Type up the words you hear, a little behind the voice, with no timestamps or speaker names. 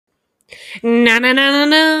Na na na na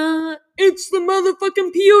na. It's the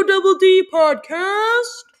motherfucking PODD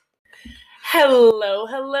podcast. Hello,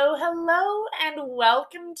 hello, hello, and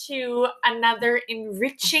welcome to another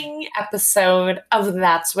enriching episode of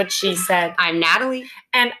That's What She Said. I'm Natalie.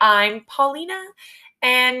 And I'm Paulina.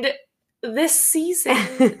 And this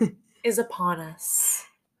season is upon us.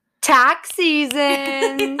 Tax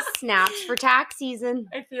season. Snaps for tax season.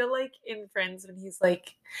 I feel like in Friends when he's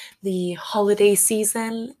like, the holiday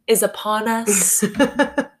season is upon us.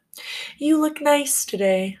 You look nice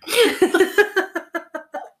today.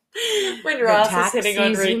 When Ross is hitting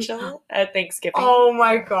on Rachel at Thanksgiving. Oh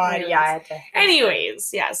my god, yeah.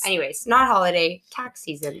 Anyways, yes. Anyways, not holiday, tax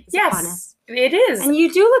season is upon us. It is. And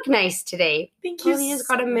you do look nice today. Thank you. Paulina's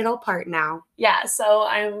got a middle part now. Yeah, so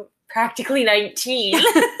I'm practically 19.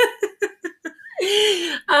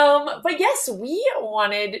 But yes, we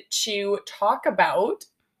wanted to talk about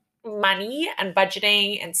money and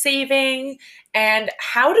budgeting and saving and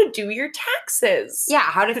how to do your taxes. Yeah,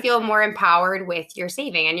 how to feel more empowered with your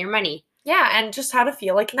saving and your money. Yeah, and just how to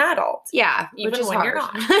feel like an adult. Yeah, even when you're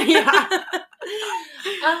not. Yeah.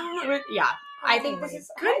 Yeah. I think this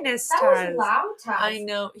is goodness. That was loud, Taz. I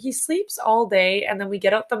know. He sleeps all day, and then we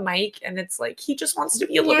get out the mic, and it's like he just wants to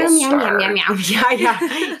be a little star. Meow, meow, meow. Yeah.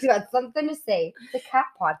 He's got something to say. The cat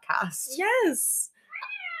podcast.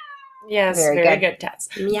 Yes, very good, Taz.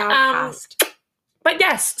 Meowcast. But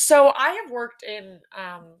yes, so I have worked in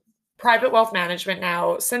private wealth management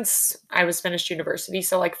now since I was finished university,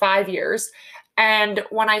 so like 5 years. And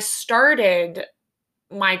when I started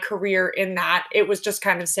my career in that, it was just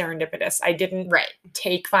kind of serendipitous. I didn't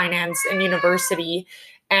take finance in university.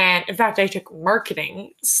 And in fact, I took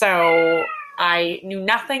marketing. So I knew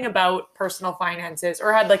nothing about personal finances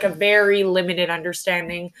or had like a very limited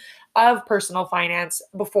understanding of personal finance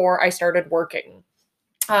before I started working.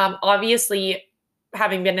 Obviously,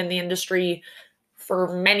 having been in the industry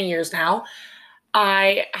for many years now,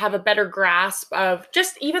 I have a better grasp of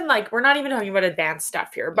just even like, we're not even talking about advanced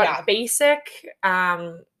stuff here, but basic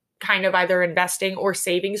kind of either investing or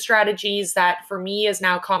saving strategies that for me is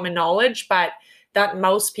now common knowledge, but that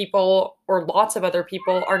most people or lots of other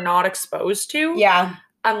people are not exposed to. Yeah.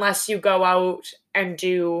 Unless you go out and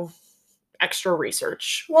do extra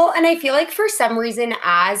research. Well, and I feel like for some reason,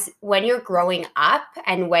 as when you're growing up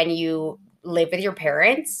and when you live with your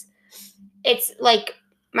parents, it's like,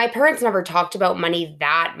 my parents never talked about money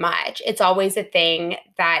that much. It's always a thing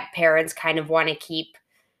that parents kind of want to keep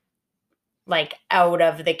like out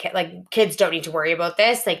of the kid. Like kids don't need to worry about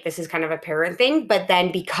this. Like this is kind of a parent thing. But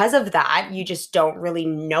then because of that, you just don't really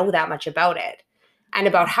know that much about it and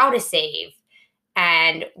about how to save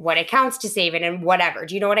and what accounts to save in and whatever.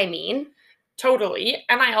 Do you know what I mean? Totally.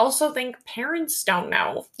 And I also think parents don't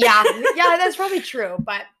know. Yeah, that's probably true.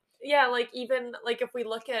 But yeah, like even like if we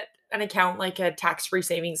look at an account like a tax-free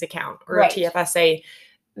savings account or a TFSA,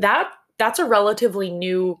 that's a relatively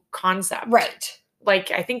new concept. Right.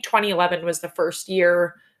 Like I think 2011 was the first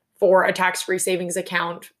year for a tax-free savings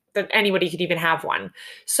account that anybody could even have one.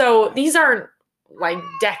 So these aren't like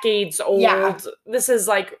decades old. Yeah. This is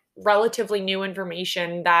like relatively new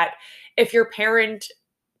information that if your parent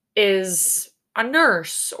is a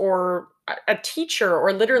nurse or a teacher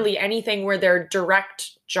or literally anything where their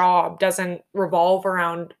direct job doesn't revolve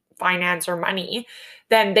around finance or money,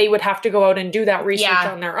 then they would have to go out and do that research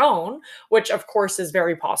on their own, which of course is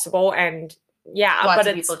very possible. And lots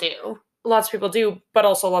of people do. Lots of people do, but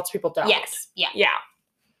also lots of people don't. Yes. Yeah. Yeah.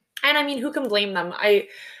 And I mean, who can blame them?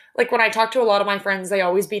 Like when I talk to a lot of my friends, they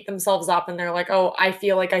always beat themselves up and they're like, oh, I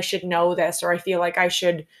feel like I should know this, or I feel like I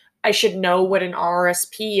should know what an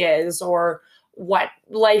RRSP is or what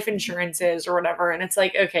life insurance is or whatever. And it's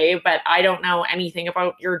like, okay, but I don't know anything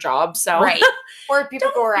about your job. So or people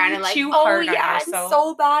go around and like, oh yeah, I'm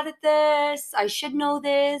so bad at this. I should know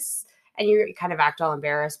this. And you kind of act all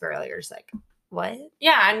embarrassed, but really you're just like, what?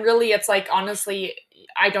 Yeah. And really it's like, honestly,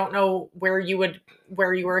 I don't know where you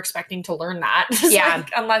were expecting to learn that.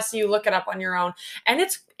 Like, unless you look it up on your own. And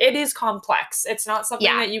it is complex. It's not something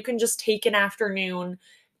that you can just take an afternoon,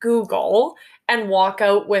 Google, and walk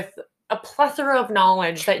out with a plethora of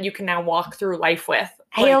knowledge that you can now walk through life with.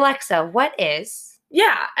 Hey, like, Alexa, what is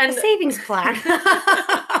and a savings plan?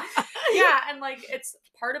 And like it's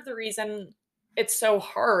part of the reason it's so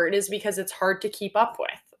hard is because it's hard to keep up with.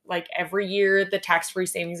 Like every year, the tax-free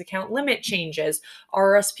savings account limit changes,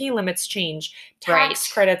 RRSP limits change,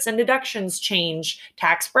 tax credits and deductions change,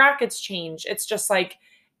 tax brackets change. It's just like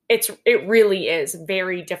it really is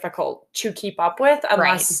very difficult to keep up with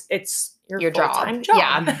unless it's your full-time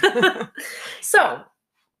job. Yeah. So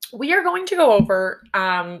we are going to go over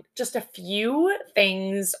just a few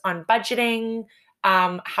things on budgeting,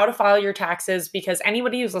 how to file your taxes, because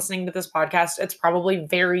anybody who's listening to this podcast, it's probably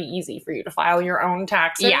very easy for you to file your own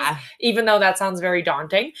taxes. Yeah. Even though that sounds very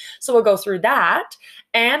daunting. So we'll go through that,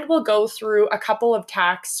 and we'll go through a couple of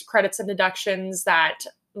tax credits and deductions that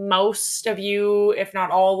most of you, if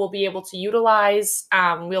not all, will be able to utilize.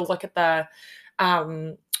 We'll look at the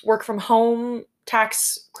work from home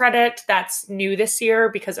tax credit that's new this year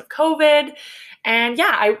because of COVID. And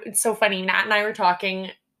yeah, it's so funny. Nat and I were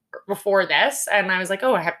talking before this, and I was like,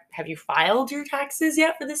 oh, have you filed your taxes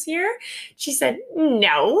yet for this year? She said,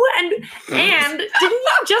 no. And didn't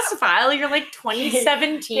you just file your like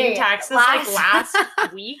 2017 taxes like last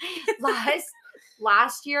week?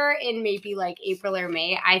 Last year in maybe like April or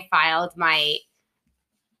May, I filed my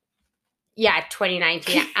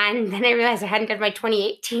 2019. And then I realized I hadn't done my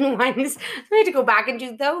 2018 ones. I had to go back and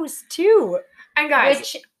do those too. And guys,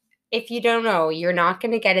 which, if you don't know, you're not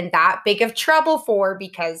going to get in that big of trouble for,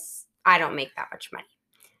 because I don't make that much money.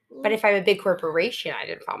 But if I'm a big corporation, I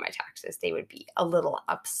didn't file my taxes, they would be a little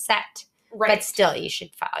upset. Right. But still, you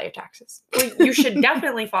should file your taxes. You should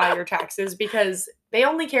definitely file your taxes, because they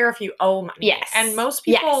only care if you owe money. Yes. And most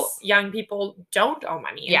people, young people, don't owe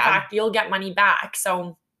money. In fact, you'll get money back.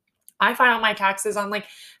 So I file my taxes on like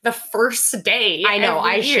the first day. I know,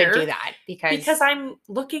 I should do that because I'm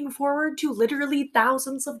looking forward to literally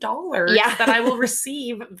thousands of dollars that I will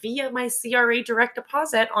receive via my CRA direct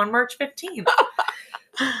deposit on March 15th.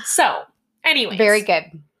 So, anyways. Very good.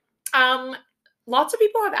 Lots of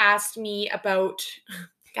people have asked me about,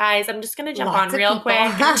 guys, I'm just going to jump on real quick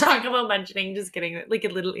and talk about budgeting. Just kidding. Like a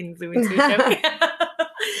little influencership.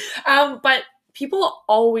 But people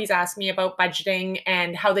always ask me about budgeting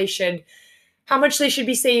and how much they should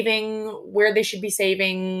be saving, where they should be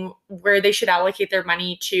saving, where they should allocate their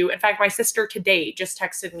money to. In fact, my sister today just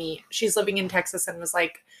texted me. She's living in Texas and was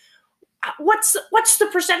like, what's the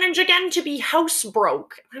percentage again to be house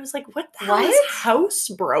broke? And I was like, what the hell is house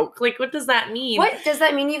broke? Like, what does that mean? What does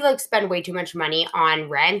that mean? You like spend way too much money on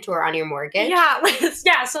rent or on your mortgage? Yeah.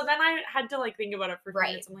 So then I had to like think about it for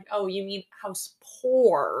minutes. I'm like, oh, you mean house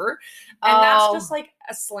poor? And that's just like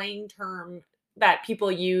a slang term that people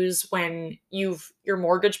use when your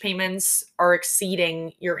mortgage payments are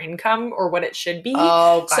exceeding your income or what it should be.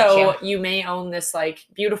 Oh, gotcha. So you may own this like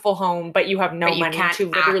beautiful home, but you have no money to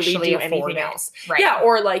literally do anything else. Right. Yeah.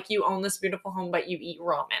 Or like you own this beautiful home, but you eat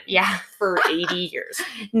ramen. Yeah. For 80 years.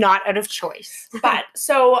 Not out of choice. But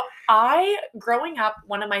so growing up,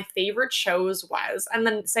 one of my favorite shows was, and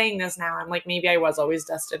then saying this now, I'm like, maybe I was always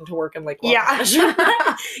destined to work in like, guys,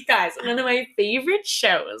 one of my favorite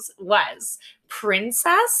shows was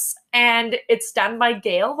Princess, and it's done by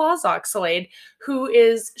Gail Voss Oxlade, who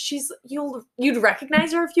is, you'd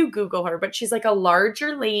recognize her if you Google her, but she's like a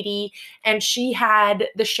larger lady, and she had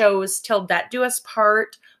the shows Till Death Do Us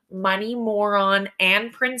Part, Money Moron,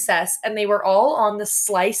 and Princess, and they were all on the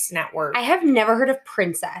Slice network. I have never heard of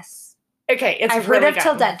Princess. Okay, I've heard of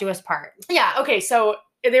Till Death Do Us Part. Yeah, okay, so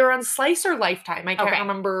they were on Slice or Lifetime. I can't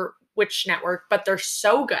remember which network, but they're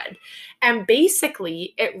so good. And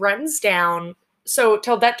basically, it runs down. So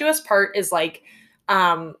Till Death Do Us Part is like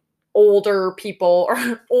older people,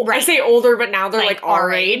 or I say older, but now they're like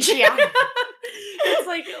our age. Yeah. It's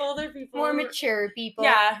like older people. More mature people.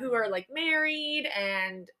 Yeah, who are like married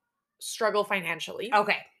and struggle financially.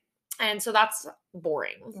 Okay. And so that's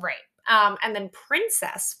boring. Right. And then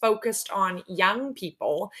Princess focused on young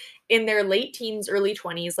people in their late teens, early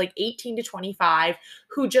 20s, like 18 to 25,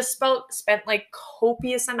 who just spent like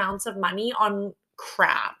copious amounts of money on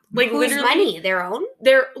crap. Like whose literally money? Their own?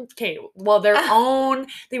 Their own.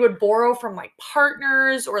 They would borrow from like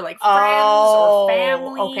partners or like friends or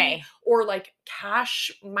family. Okay. Or like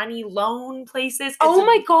cash money loan places.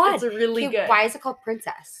 My God. It's really good. Why is it called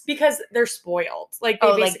Princess? Because they're spoiled. Like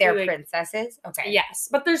they're princesses? Okay. Yes.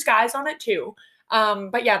 But there's guys on it too.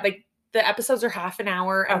 But yeah, like the episodes are half an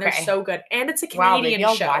hour and they're so good. And it's a Canadian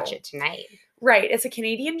show. I'll watch it tonight. Right. It's a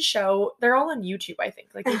Canadian show. They're all on YouTube, I think.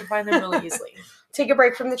 Like you can find them really easily. Take a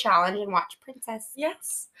break from the challenge and watch Princess.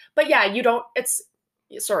 Yes. But yeah,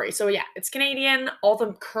 it's Canadian. All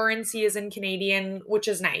the currency is in Canadian, which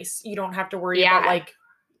is nice. You don't have to worry about like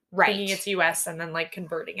thinking it's US and then like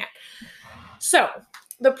converting it. So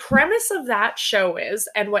the premise of that show is,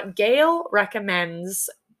 and what Gail recommends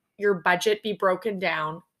your budget be broken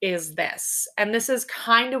down is this. And this is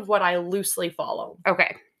kind of what I loosely follow.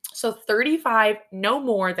 Okay. So no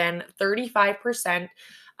more than 35%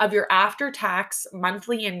 of your after-tax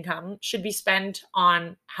monthly income should be spent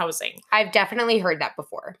on housing. I've definitely heard that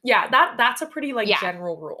before. Yeah, that's a pretty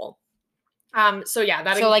general rule. So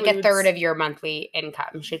includes, like a third of your monthly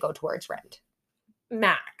income should go towards rent.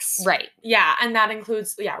 max. Right. Yeah, and that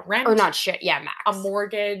includes rent. Or not shit. Yeah, max. A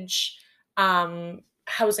mortgage,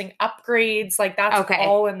 housing upgrades, like that's Okay.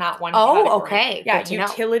 all in that one category. Oh, okay. Yeah, Good to know.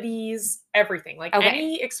 utilities, everything. Like Okay.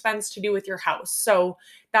 any expense to do with your house. So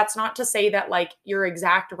that's not to say that like your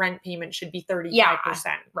exact rent payment should be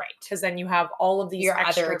 35%. Right. Because then you have all of these Your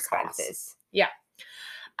extra other expenses. expenses. Yeah.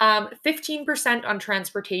 15% on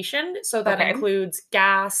transportation. So that Okay. includes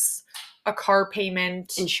gas, a car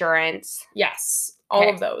payment, Insurance. yes, all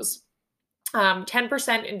Okay. of those.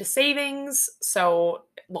 10% into savings, so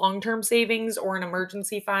long-term savings or an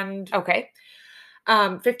emergency fund. Okay.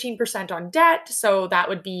 15% on debt, so that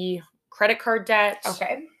would be credit card debt.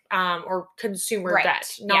 Okay. Or consumer Right.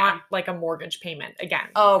 debt, not like a mortgage payment. Again,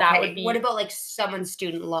 Okay. that would be. What about like someone's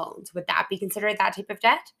student loans? Would that be considered that type of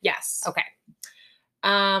debt? Yes. Okay.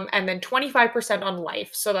 And then 25% on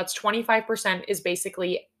life. So that's 25% is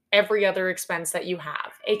basically every other expense that you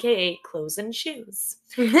have, aka clothes and shoes.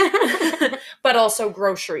 But also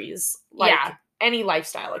groceries, like any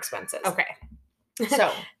lifestyle expenses. Okay.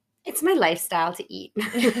 So it's my lifestyle to eat.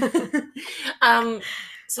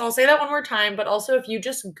 So I'll say that one more time, but also if you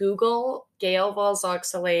just Google Gail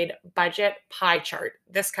Valzoxalade budget pie chart,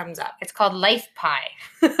 this comes up. It's called Life Pie.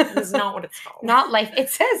 That's not what it's called. Not Life. It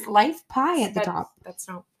says Life Pie at the top. That's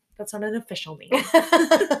not an official name.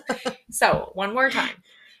 So one more time.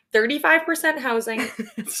 35% housing.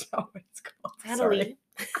 That's not what it's called. Natalie.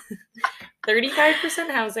 35%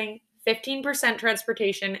 housing, 15%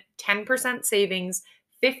 transportation, 10% savings,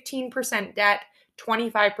 15% debt,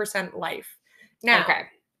 25% life. Now,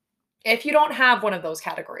 if you don't have one of those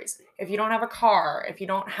categories, if you don't have a car, if you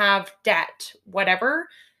don't have debt, whatever,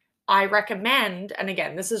 I recommend, and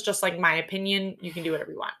again, this is just like my opinion, you can do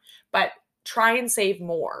whatever you want, but try and save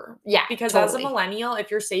more. Yeah, because as a millennial, if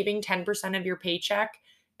you're saving 10% of your paycheck,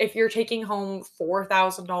 if you're taking home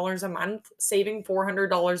 $4,000 a month, saving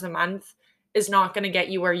 $400 a month is not going to get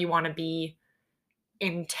you where you want to be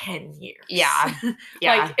in 10 years. Yeah.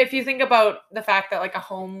 Like if you think about the fact that like a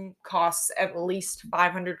home costs at least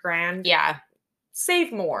 $500,000. Yeah.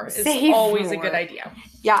 Save more is always a good idea.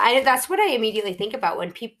 Yeah. And that's what I immediately think about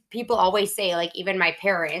when people always say, like, even my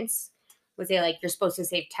parents would say, like, you're supposed to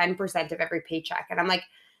save 10% of every paycheck. And I'm like,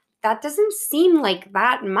 that doesn't seem like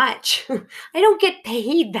that much. I don't get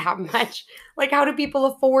paid that much. Like, how do people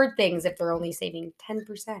afford things if they're only saving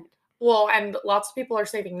 10%? Well, and lots of people are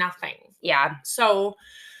saving nothing. Yeah. So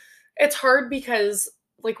it's hard because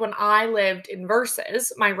like when I lived in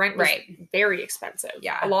Versus, my rent was very expensive.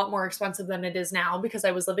 Yeah. A lot more expensive than it is now because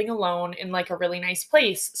I was living alone in like a really nice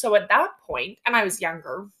place. So at that point, and I was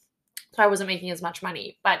younger, so I wasn't making as much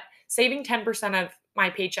money, but saving 10% of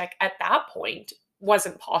my paycheck at that point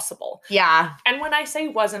wasn't possible. Yeah. And when I say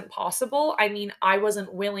wasn't possible, I mean I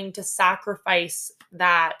wasn't willing to sacrifice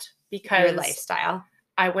that because your lifestyle.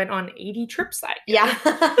 I went on 80 trips that year.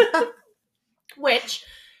 Yeah. Which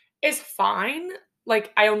is fine.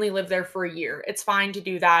 Like I only lived there for a year. It's fine to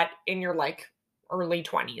do that in your like early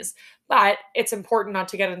 20s. But it's important not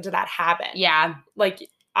to get into that habit. Yeah. Like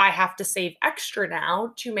I have to save extra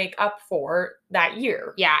now to make up for that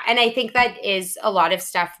year. Yeah. And I think that is a lot of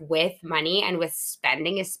stuff with money and with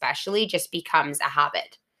spending especially just becomes a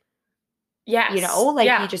habit. Yes. You know,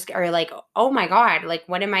 like you just are like, oh my God, like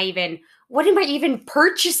what am I even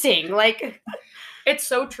purchasing? Like it's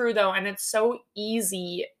so true though. And it's so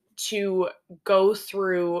easy to go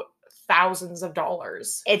through thousands of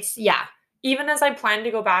dollars. Even as I plan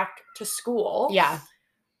to go back to school. Yeah.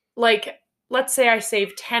 Like, let's say I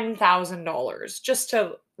save $10,000 just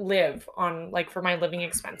to live on, like, for my living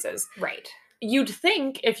expenses. Right. You'd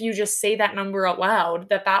think if you just say that number out loud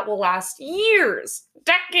that will last years,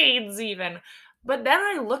 decades even. But then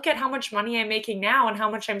I look at how much money I'm making now and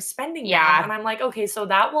how much I'm spending now. And I'm like, okay, so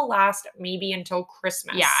that will last maybe until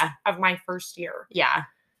Christmas of my first year. Yeah.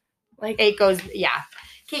 Like it goes, yeah.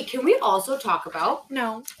 Okay, can we also talk about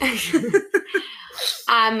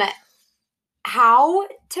how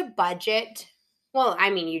to budget? Well, I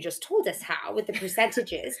mean, you just told us how with the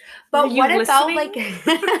percentages, but what about like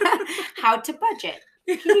how to budget?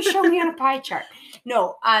 Can you show me on a pie chart?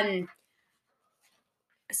 No,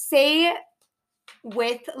 say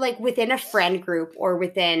within a friend group or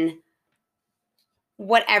within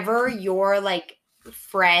whatever your like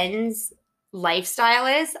friends' lifestyle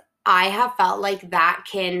is, I have felt like that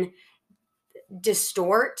can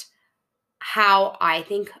distort how I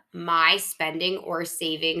think my spending or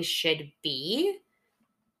saving should be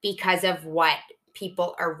because of what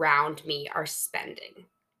people around me are spending.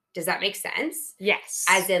 Does that make sense? Yes.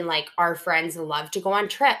 As in, like, our friends love to go on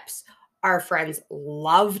trips. Our friends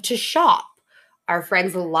love to shop. our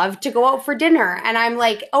friends love to go out for dinner. And I'm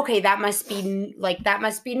like, okay, that must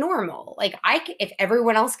be normal. Like if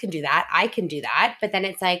everyone else can do that, I can do that. But then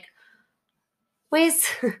it's like, where's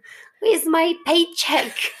my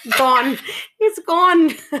paycheck gone? It's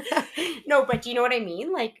gone. No, but do you know what I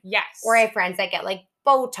mean? Like, yes. Or I have friends that get like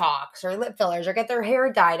Botox or lip fillers or get their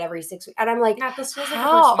hair dyed every 6 weeks. And I'm like, Nat, this feels like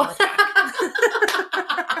how? a personal attack.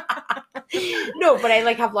 No, but I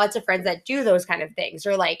like have lots of friends that do those kind of things,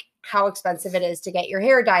 or like how expensive it is to get your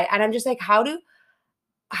hair dyed. And I'm just like, how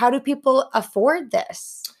do people afford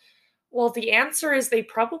this? Well, the answer is they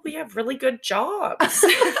probably have really good jobs.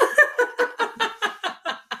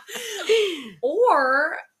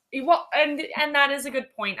 Or, well, and that is a good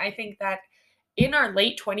point. I think that in our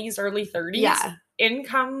late 20s, early 30s,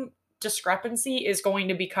 income discrepancy is going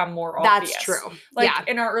to become more obvious. That's true. Like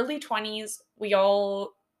in our early 20s,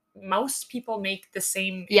 most people make the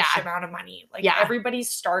same amount of money. Like everybody's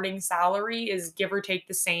starting salary is give or take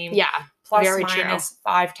the same. Yeah. Plus Very minus true.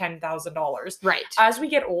 $5,000-$10,000. Right. As we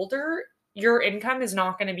get older, your income is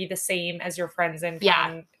not going to be the same as your friend's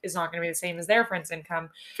income. Is not going to be the same as their friend's income.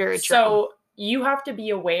 Very true. So you have to be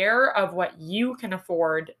aware of what you can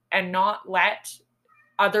afford and not let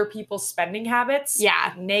other people's spending habits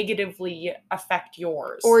negatively affect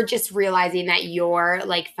yours. Or just realizing that your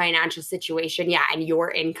like financial situation, and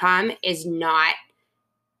your income is not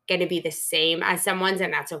going to be the same as someone's,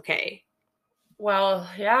 and that's okay. Well,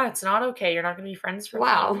 yeah, it's not okay. You're not going to be friends for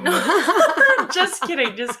wow. No, just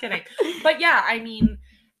kidding. But yeah, I mean,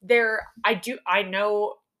 I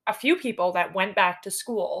know a few people that went back to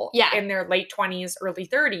school in their late 20s, early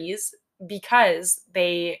 30s because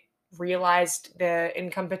they realized the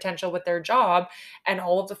income potential with their job, and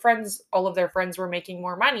all of their friends were making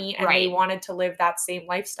more money, and they wanted to live that same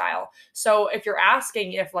lifestyle. So if you're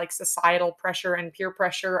asking if like societal pressure and peer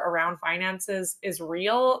pressure around finances is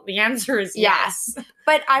real, the answer is yes.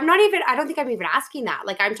 But I don't think I'm even asking that.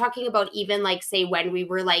 Like I'm talking about even like say when we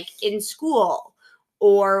were like in school,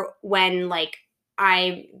 or when like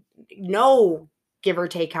I know give or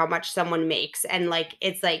take how much someone makes, and like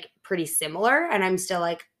it's like pretty similar, and I'm still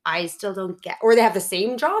like, I still don't get, or they have the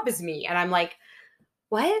same job as me, and I'm like,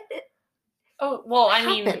 what? Oh, well, I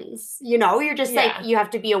mean, you're just like, you have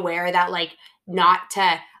to be aware that like not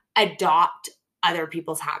to adopt other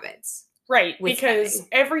people's habits. Right, because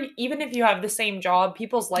even if you have the same job,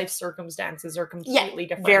 people's life circumstances are completely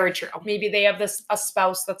different. Very true. Maybe they have a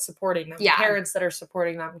spouse that's supporting them, parents that are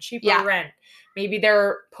supporting them, cheaper rent. Maybe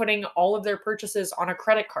they're putting all of their purchases on a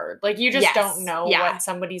credit card. Like you just don't know what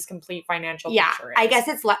somebody's complete financial picture is. I guess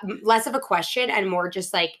it's less of a question and more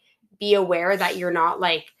just like be aware that you're not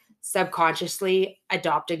like subconsciously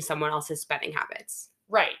adopting someone else's spending habits.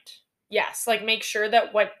 Right. Yes, like make sure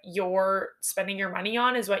that what you're spending your money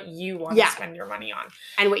on is what you want to spend your money on.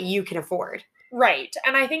 And what you can afford. Right.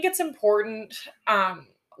 And I think it's important,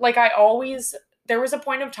 there was a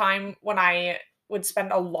point of time when I would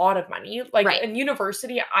spend a lot of money. Like in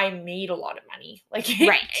university, I made a lot of money. Like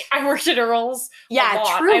I worked at Earl's a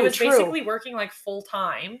lot. True. I was basically working like full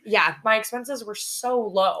time. Yeah. My expenses were so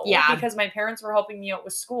low because my parents were helping me out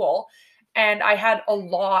with school. And I had a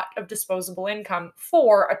lot of disposable income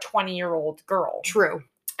for a 20-year-old girl. True.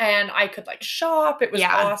 And I could like shop. It was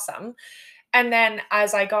awesome. And then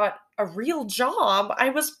as I got a real job,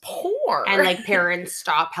 I was poor. And like parents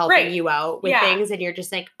stop helping you out with things, and you're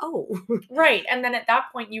just like, oh. Right. And then at that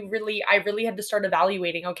point, I really had to start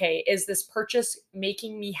evaluating, okay, is this purchase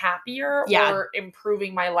making me happier or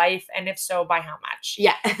improving my life? And if so, by how much?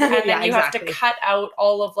 Yeah. And then you have to cut out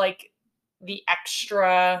all of like the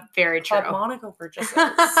extra Club Monaco purchases.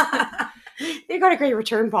 They got a great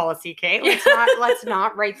return policy, Kate. Let's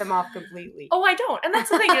not write them off completely. Oh, I don't. And that's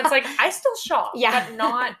the thing. It's like I still shop, but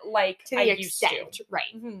not like to the extent. Used to.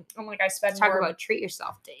 Right. Mm-hmm. I'm like I spend Talk more about treat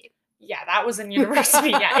yourself date. Yeah, that was in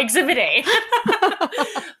university. Exhibit A.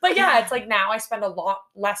 But yeah, it's like now I spend a lot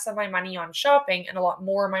less of my money on shopping and a lot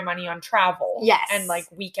more of my money on travel. Yes. And like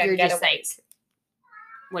weekend You're getaways. Just like,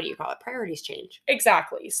 what do you call it? Priorities change.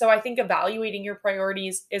 Exactly. So I think evaluating your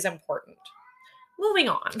priorities is important. Moving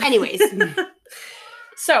on. Anyways.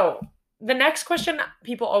 So the next question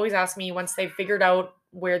people always ask me once they've figured out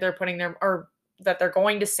where they're putting or that they're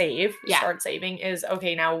going to start saving is,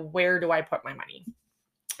 okay, now where do I put my money?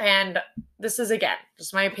 And this is, again,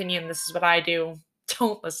 just my opinion. This is what I do.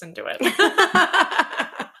 Don't listen to it.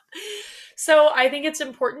 So I think it's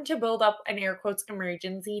important to build up an air quotes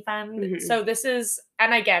emergency fund. Mm-hmm. So this is,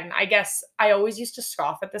 and again, I guess I always used to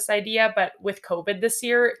scoff at this idea, but with COVID this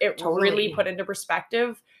year, it really put into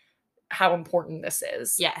perspective how important this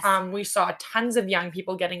is. Yes. We saw tons of young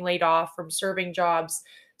people getting laid off from serving jobs.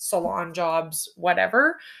 salon jobs,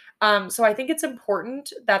 whatever. So I think it's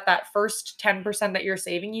important that that first 10% that you're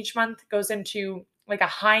saving each month goes into like a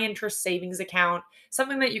high interest savings account,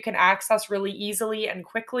 something that you can access really easily and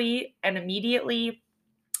quickly and immediately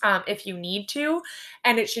if you need to.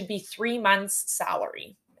 And it should be 3 months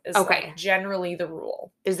salary is like generally the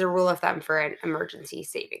rule. Is the rule of thumb for an emergency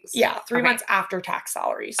savings. Yeah, 3 months after tax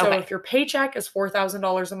salary. So if your paycheck is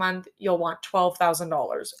 $4,000 a month, you'll want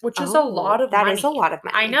 $12,000, which is a lot of money. That is a lot of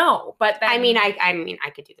money. I know, but then I mean, I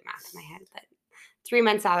could do the math in my head, but 3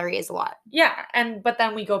 months salary is a lot. Yeah, but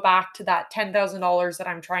then we go back to that $10,000 that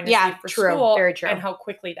I'm trying to save for school, very true, and how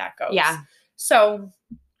quickly that goes. Yeah. So,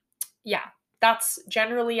 yeah, that's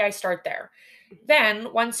generally I start there.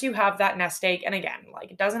 Then once you have that nest egg, and again, like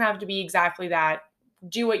it doesn't have to be exactly that,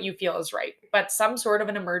 do what you feel is right, but some sort of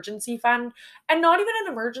an emergency fund, and not even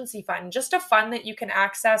an emergency fund, just a fund that you can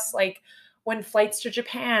access like when flights to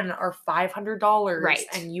Japan are $500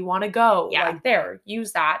 and you want to go, like there,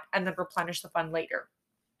 use that and then replenish the fund later.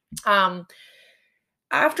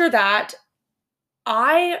 After that,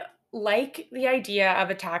 I like the idea of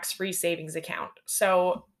a tax-free savings account.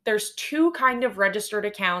 So there's two kind of registered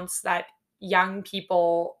accounts that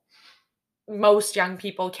most young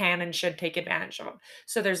people can and should take advantage of them.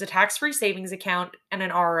 So there's a tax-free savings account and an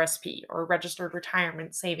RRSP, or registered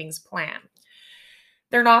retirement savings plan.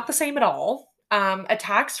 They're not the same at all. A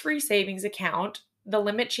tax-free savings account, the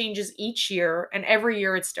limit changes each year, and every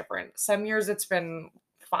year it's different. Some years it's been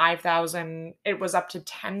 $5,000. It was up to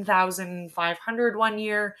 $10,500 one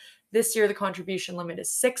year. This year the contribution limit is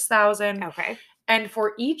 $6,000. Okay. And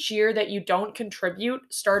for each year that you don't contribute,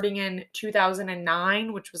 starting in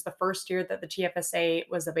 2009, which was the first year that the TFSA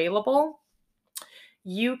was available,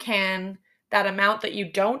 that amount that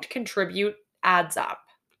you don't contribute adds up.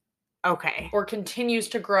 Okay. Or continues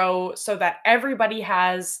to grow so that everybody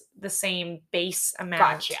has the same base amount.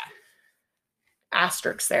 Gotcha.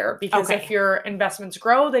 Asterisk there. Because if your investments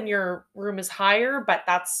grow, then your room is higher, but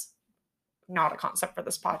that's not a concept for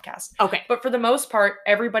this podcast. Okay. But for the most part,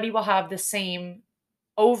 everybody will have the same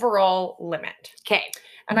overall limit. Okay.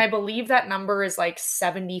 And I believe that number is like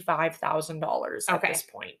 $75,000 at this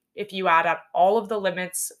point, if you add up all of the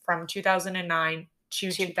limits from 2009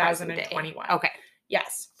 to 2021. Okay.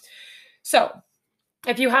 Yes. So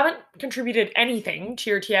if you haven't contributed anything to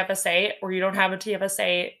your TFSA, or you don't have a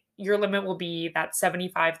TFSA, your limit will be that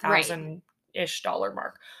 $75,000-ish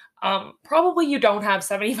mark. Probably you don't have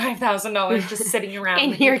 $75,000 just sitting around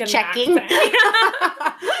in your checking. Or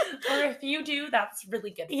if you do, that's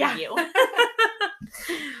really good for you.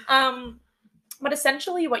 But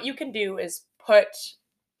essentially what you can do is put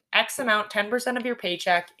X amount, 10% of your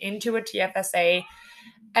paycheck into a TFSA,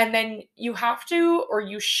 and then you have to, or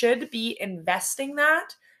you should be investing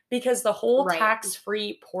that, because the whole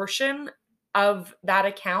tax-free portion of that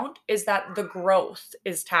account is that the growth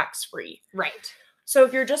is tax-free. Right. So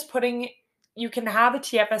if you're just you can have a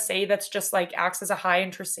TFSA that's just like acts as a high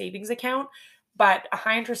interest savings account, but a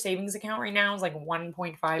high interest savings account right now is like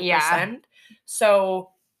 1.5%. Yeah.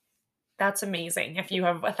 So that's amazing. If you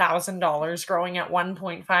have $1,000 growing at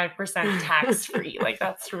 1.5% tax free, like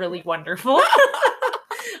that's really wonderful.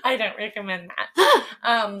 I don't recommend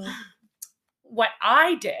that. What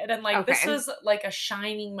I did, and like this was like a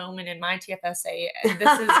shining moment in my TFSA, and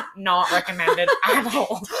this is not recommended at all.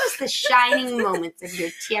 What was the shining moments of your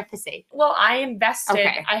TFSA? Well, I invested.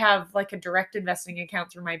 I have like a direct investing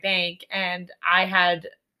account through my bank, and I had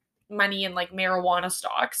money in like marijuana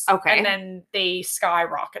stocks. And then they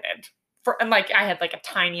skyrocketed. And like I had like a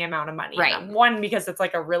tiny amount of money. Right. One, because it's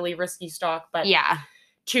like a really risky stock, but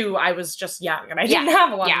two, I was just young and I didn't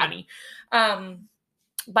have a lot of money.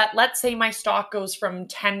 But let's say my stock goes from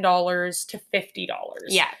 $10 to $50.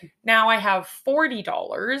 Yeah. Now I have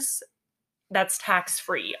 $40 that's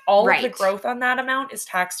tax-free. All of the growth on that amount is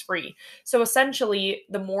tax-free. So essentially,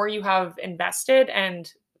 the more you have invested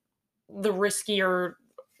and the riskier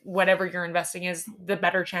whatever you're investing is, the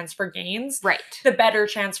better chance for gains. Right. The better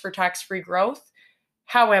chance for tax-free growth.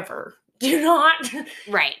 However, do not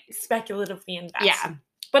speculatively invest. Yeah.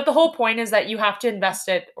 But the whole point is that you have to invest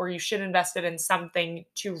it, or you should invest it in something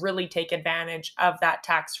to really take advantage of that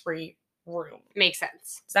tax-free room. Makes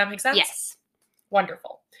sense. Does that make sense? Yes.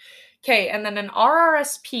 Wonderful. Okay, and then an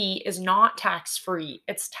RRSP is not tax-free.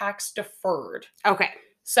 It's tax-deferred. Okay.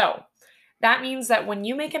 So that means that when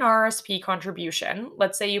you make an RRSP contribution,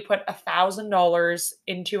 let's say you put $1,000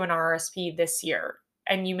 into an RRSP this year,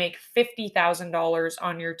 and you make $50,000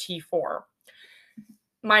 on your T4,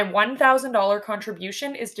 my $1,000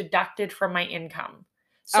 contribution is deducted from my income.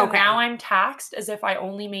 So now I'm taxed as if I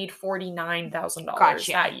only made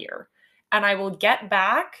 $49,000 that year. And I will get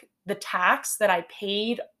back the tax that I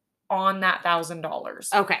paid on that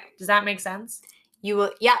 $1,000. Okay. Does that make sense? You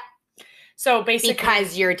will, yeah. So basically,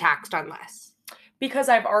 because you're taxed on less. Because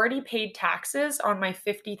I've already paid taxes on my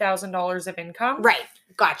 $50,000 of income. Right.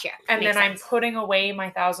 Gotcha. And Makes then sense. I'm putting away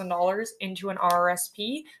my $1,000 into an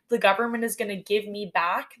RRSP. The government is going to give me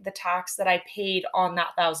back the tax that I paid on that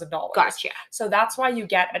 $1,000. Gotcha. So that's why you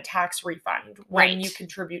get a tax refund when Right. you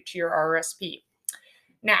contribute to your RRSP.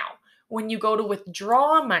 Now, when you go to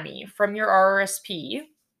withdraw money from your RRSP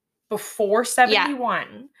before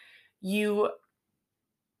 71,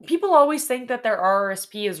 people always think that their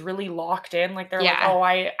RRSP is really locked in. Like they're like, oh,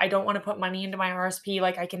 I don't want to put money into my RRSP.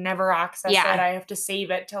 Like I can never access it. I have to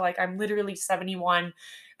save it till like I'm literally 71.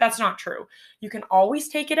 That's not true. You can always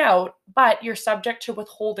take it out, but you're subject to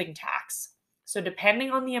withholding tax. So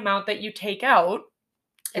depending on the amount that you take out,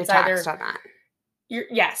 You're it's taxed either on that.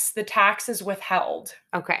 Yes, the tax is withheld.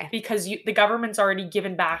 Okay. Because the government's already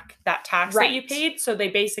given back that tax that you paid, so they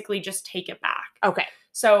basically just take it back. Okay.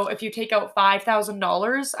 So if you take out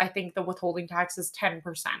 $5,000, I think the withholding tax is 10%.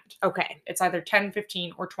 Okay. It's either 10,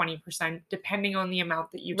 15, or 20%, depending on the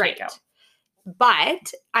amount that you take out.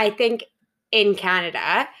 But I think in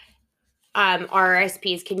Canada,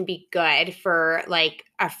 RRSPs can be good for like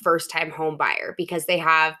a first-time home buyer because they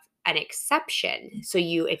have an exception. So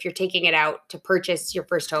if you're taking it out to purchase your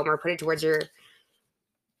first home or put it towards your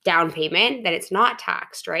down payment, then it's not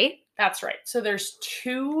taxed, right? That's right. So there's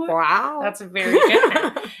two. Wow. That's very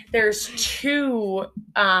good. There's two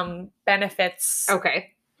benefits.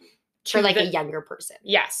 Okay. For like a younger person.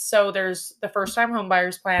 Yes. So there's the first time home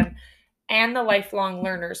buyers plan and the lifelong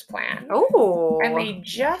learners plan. Oh. And they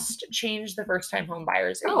just changed the first time home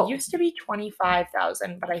buyers. It used to be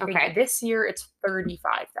 25,000, but I think this year it's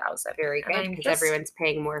 35,000. Very good, because everyone's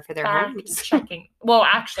paying more for their homes. Checking. Well,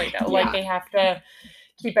 actually though, like they have to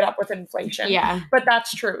keep it up with inflation. Yeah. But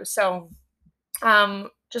that's true. So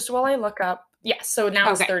just while I look up, so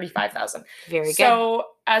now it's 35,000. Very good. So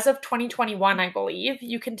as of 2021, I believe,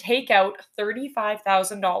 you can take out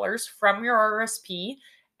 $35,000 from your RRSP,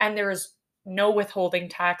 and there is no withholding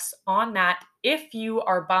tax on that if you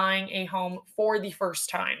are buying a home for the first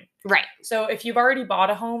time. Right. So if you've already bought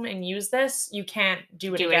a home and used this, you can't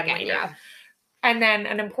do it again later. Yeah. And then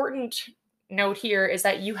an important note here is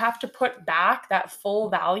that you have to put back that full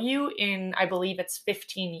value in, I believe it's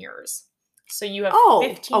 15 years. So you have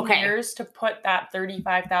 15 years to put that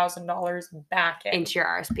 $35,000 back into your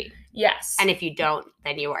RSP. Yes. And if you don't,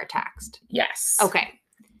 then you are taxed. Yes. Okay.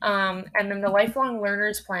 And then the lifelong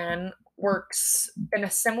learners plan works in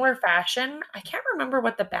a similar fashion. I can't remember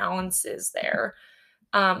what the balance is there.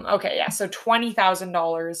 So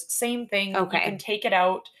 $20,000, same thing. You can take it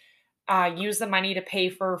out, use the money to pay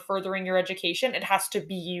for furthering your education. It has to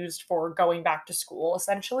be used for going back to school,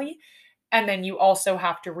 essentially. And then you also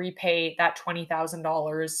have to repay that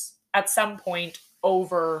 $20,000 at some point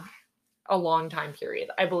over a long time period.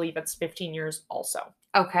 I believe it's 15 years also.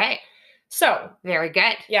 Okay. So, very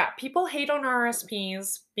good. Yeah, people hate on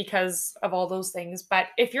RSPs because of all those things, but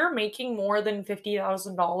if you're making more than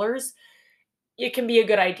 $50,000, it can be a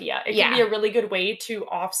good idea. It can be a really good way to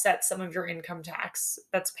offset some of your income tax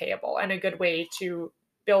that's payable, and a good way to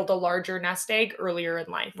build a larger nest egg earlier in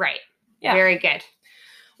life. Right. Yeah. Very good.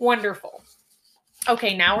 Wonderful.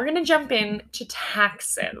 Okay, now we're going to jump into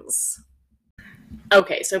taxes.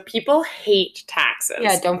 Okay, so people hate taxes.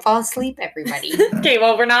 Yeah, don't fall asleep, everybody. Okay,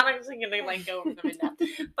 well, we're not actually going to go over them in depth.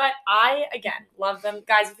 But I, again, love them.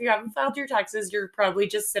 Guys, if you haven't filed your taxes, you're probably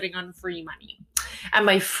just sitting on free money. And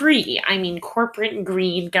by free, I mean corporate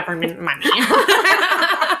green government money.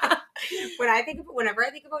 Whenever I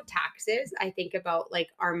think about taxes, I think about like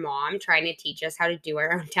our mom trying to teach us how to do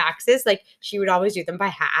our own taxes. Like she would always do them by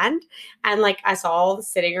hand, and like us all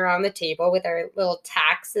sitting around the table with our little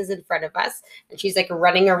taxes in front of us, and she's like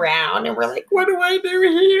running around, and we're like, "What do I do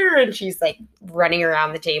here?" And she's like running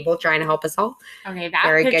around the table trying to help us all. Okay, that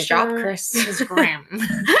very good job, Chris. Is grim.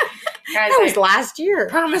 Guys, that was last year.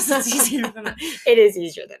 Promise it's easier than that. It is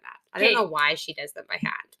easier than that. I don't know why she does them by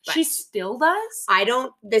hand. But she still does?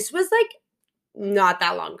 This was like not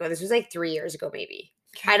that long ago. This was like 3 years ago, maybe.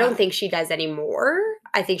 I don't think she does anymore.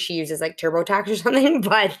 I think she uses like TurboTax or something,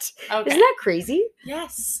 but isn't that crazy?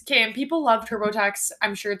 Yes. Okay, and people love TurboTax.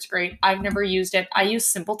 I'm sure it's great. I've never used it. I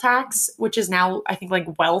use SimpleTax, which is now, I think,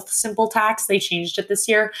 like Wealth SimpleTax. They changed it this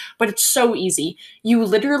year, but it's so easy. You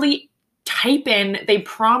literally type in, they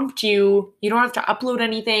prompt you. You don't have to upload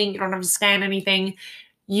anything. You don't have to scan anything.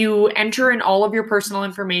 You enter in all of your personal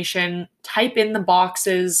information, type in the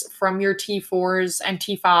boxes from your T4s and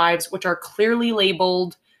T5s, which are clearly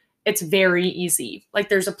labeled, it's very easy. Like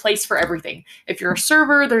there's a place for everything. If you're a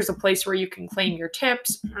server, there's a place where you can claim your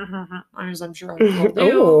tips, as I'm sure people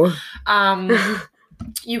do.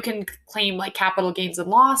 You can claim like capital gains and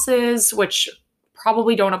losses, which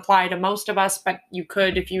probably don't apply to most of us, but you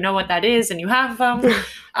could if you know what that is and you have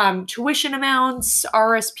them. Tuition amounts,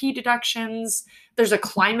 RSP deductions. There's a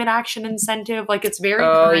climate action incentive. Like it's very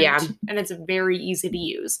current and it's very easy to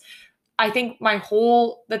use. I think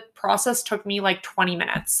the process took me like 20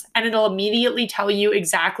 minutes and it'll immediately tell you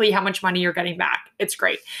exactly how much money you're getting back. It's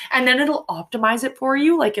great. And then it'll optimize it for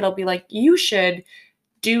you. Like it'll be like, you should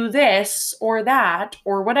do this or that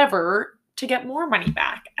or whatever to get more money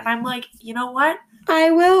back. And I'm like, you know what?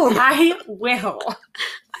 I will. I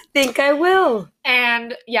think I will.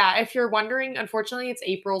 And yeah, if you're wondering, unfortunately it's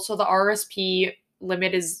April. So the RSP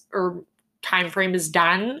limit time frame is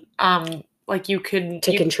done. Like you could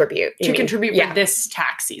contribute for this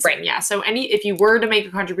tax season. Right. Yeah. So if you were to make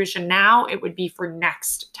a contribution now, it would be for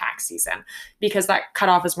next tax season because that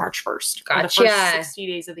cutoff is March 1st. Gotcha. The first 60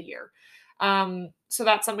 days of the year. So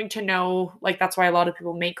that's something to know. Like that's why a lot of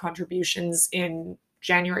people make contributions in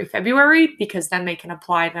January, February, because then they can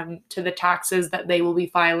apply them to the taxes that they will be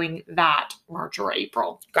filing that March or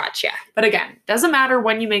April. Gotcha. But again, doesn't matter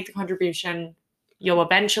when you make the contribution, you'll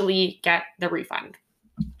eventually get the refund.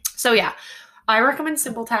 So yeah, I recommend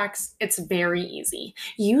Simple Tax. It's very easy.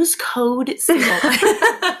 Use code SIMPLE.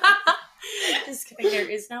 Just kidding. There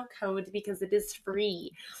is no code because it is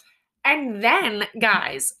free. And then,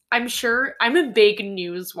 guys, I'm sure I'm a big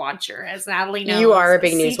news watcher, as Natalie knows. You are a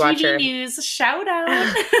big news watcher. News, shout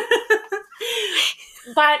out.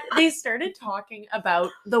 But they started talking about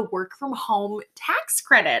the work from home tax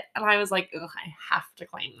credit. And I was like, ugh, I have to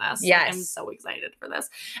claim this. Yes. Like, I'm so excited for this.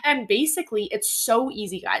 And basically, it's so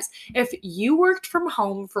easy, guys. If you worked from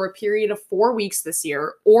home for a period of 4 weeks this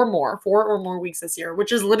year or more, 4 or more weeks this year,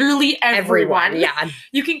 which is literally everyone. Yeah.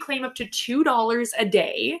 You can claim up to $2 a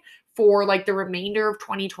day for like the remainder of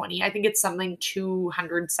 2020. I think it's something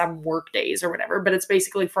 200 some work days or whatever, but it's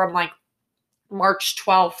basically from like March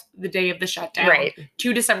 12th, the day of the shutdown, right,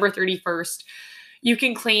 to December 31st. You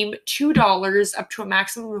can claim $2 up to a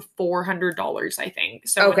maximum of $400, I think.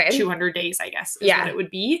 So 200 days, I guess, is what it would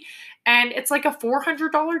be. And it's like a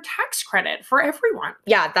 $400 tax credit for everyone.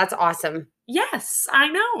 Yeah, that's awesome. Yes, I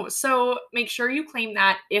know. So make sure you claim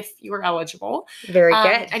that if you're eligible. Very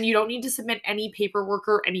good. And you don't need to submit any paperwork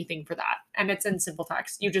or anything for that. And it's in Simple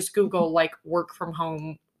Tax. You just Google like work from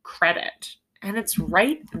home credit. And it's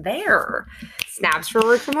right there. Snaps for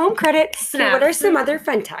work from home credit. So what are some other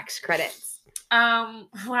fun tax credits?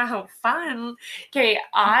 Wow, fun. Okay,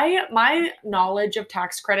 my knowledge of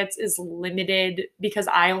tax credits is limited because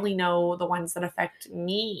I only know the ones that affect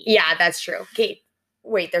me. Yeah, that's true. Okay,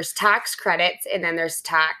 wait, there's tax credits and then there's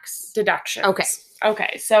tax deductions.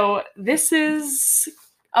 Okay, so this is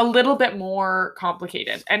a little bit more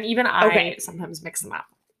complicated, and even I sometimes mix them up.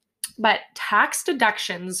 But tax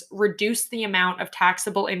deductions reduce the amount of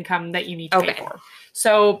taxable income that you need to pay for.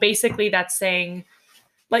 So basically that's saying,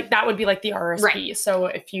 like, that would be like the RRSP. Right. So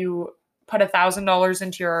if you put $1,000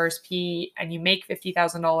 into your RRSP and you make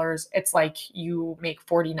 $50,000, it's like you make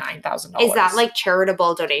 $49,000. Is that like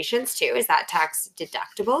charitable donations too? Is that tax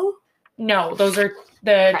deductible? No, those are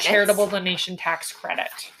the credits? Charitable donation tax credit.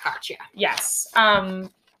 Gotcha. Yes.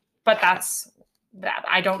 But that's that.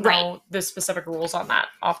 I don't know the specific rules on that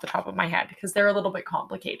off the top of my head because they're a little bit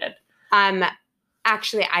complicated.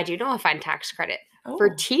 Actually, I do know a fun tax credit. Oh.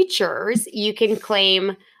 For teachers, you can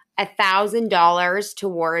claim $1,000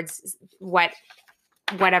 towards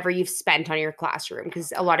whatever you've spent on your classroom,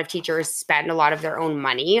 because a lot of teachers spend a lot of their own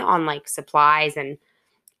money on like supplies and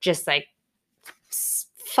just like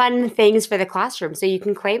fun things for the classroom. So you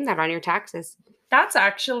can claim that on your taxes. That's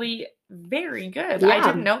actually very good. Yeah. I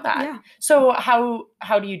didn't know that. Yeah. So how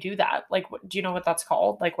do you do that? Like, do you know what that's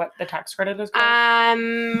called? Like what the tax credit is called?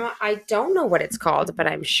 I don't know what it's called, but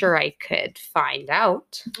I'm sure I could find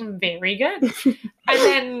out. Very good. And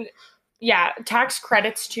then, yeah, tax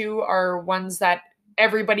credits too are ones that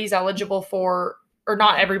everybody's eligible for, or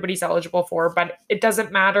not everybody's eligible for, but it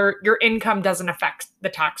doesn't matter. Your income doesn't affect the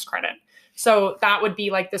tax credit. So that would be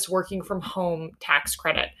like this working from home tax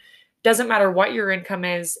credit. Doesn't matter what your income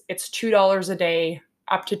is. It's $2 a day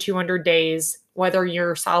up to 200 days, whether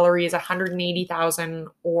your salary is $180,000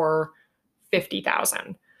 or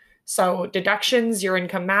 $50,000. So deductions, your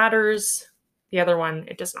income matters. The other one,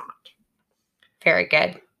 it does not. Very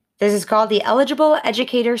good. This is called the Eligible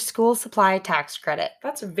Educator School Supply Tax Credit.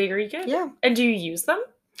 That's very good. Yeah. And do you use them?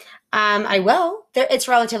 I will. It's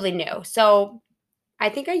relatively new. So I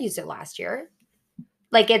think I used it last year.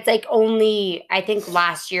 Like, it's like only, I think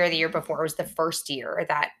last year, the year before was the first year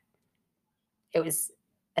that it was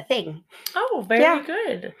a thing. Oh, very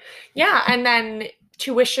good. Yeah. And then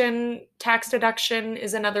tuition tax deduction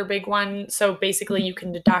is another big one. So basically, you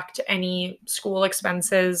can deduct any school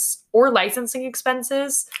expenses or licensing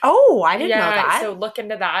expenses. Oh, I didn't know that. So look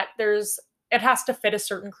into that. It has to fit a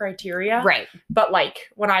certain criteria. Right. But like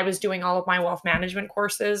when I was doing all of my wealth management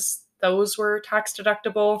courses, those were tax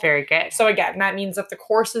deductible. Very good. So again, that means if the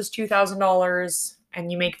course is $2,000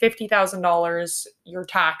 and you make $50,000, you're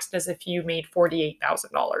taxed as if you made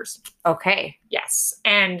 $48,000. Okay. Yes.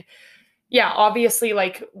 And yeah, obviously,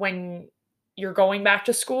 like when you're going back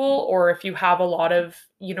to school or if you have a lot of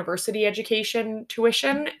university education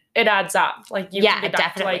tuition, it adds up. Like you can deduct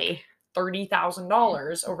definitely. like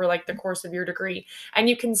 $30,000 over like the course of your degree, and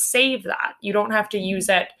you can save that. You don't have to use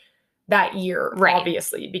it that year,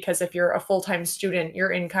 obviously, because if you're a full-time student,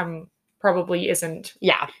 your income probably isn't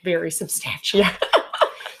very substantial. Yeah.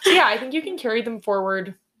 So yeah, I think you can carry them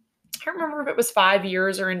forward. I can't remember if it was 5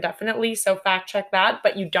 years or indefinitely, so fact check that,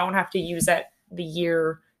 but you don't have to use it the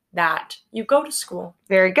year that you go to school.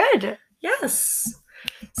 Very good. Yes.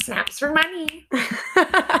 Snaps for money.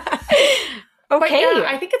 Okay. But yeah,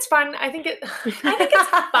 I think it's fun. I think it's fun.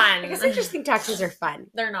 I guess I just think taxes are fun.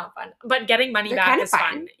 They're not fun. But getting money back is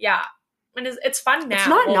fun. Yeah. And it's fun now. It's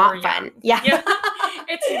not fun. Yeah.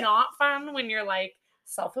 It's not fun when you're like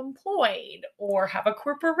self-employed or have a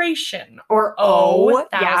corporation or owe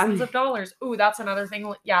thousands of dollars. Ooh, that's another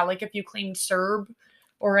thing. Yeah, like if you claimed CERB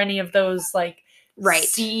or any of those like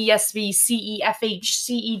CESV, CEFH,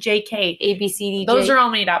 CEJK, ABCDJ. Those are all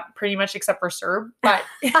made up pretty much except for CERB. But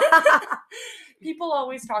people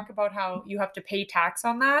always talk about how you have to pay tax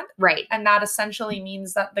on that. Right. And that essentially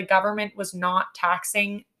means that the government was not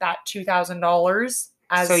taxing that $2,000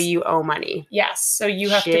 as... So you owe money. Yes. So you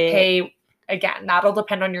have to pay, again, that'll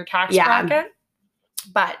depend on your tax bracket.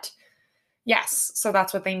 But yes, so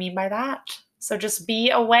that's what they mean by that. So just be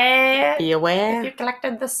aware. Be aware. If you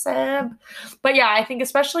collected the CERB. But yeah, I think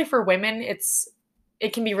especially for women,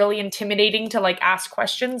 it can be really intimidating to like ask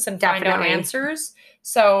questions and find out answers.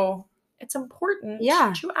 So it's important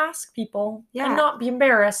to ask people and not be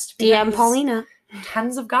embarrassed. DM Paulina.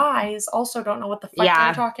 Tons of guys also don't know what the fuck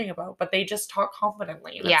they're talking about, but they just talk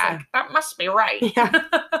confidently. And it's like, that must be right. Yeah.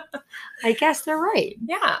 I guess they're right.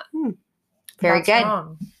 Yeah. Very good.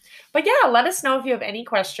 Wrong. But yeah, let us know if you have any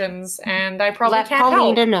questions, and I probably can't help. Let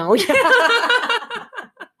Paulina know. But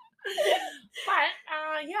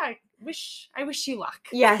yeah, I wish you luck.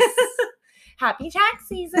 Yes. Happy tax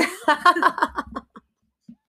season.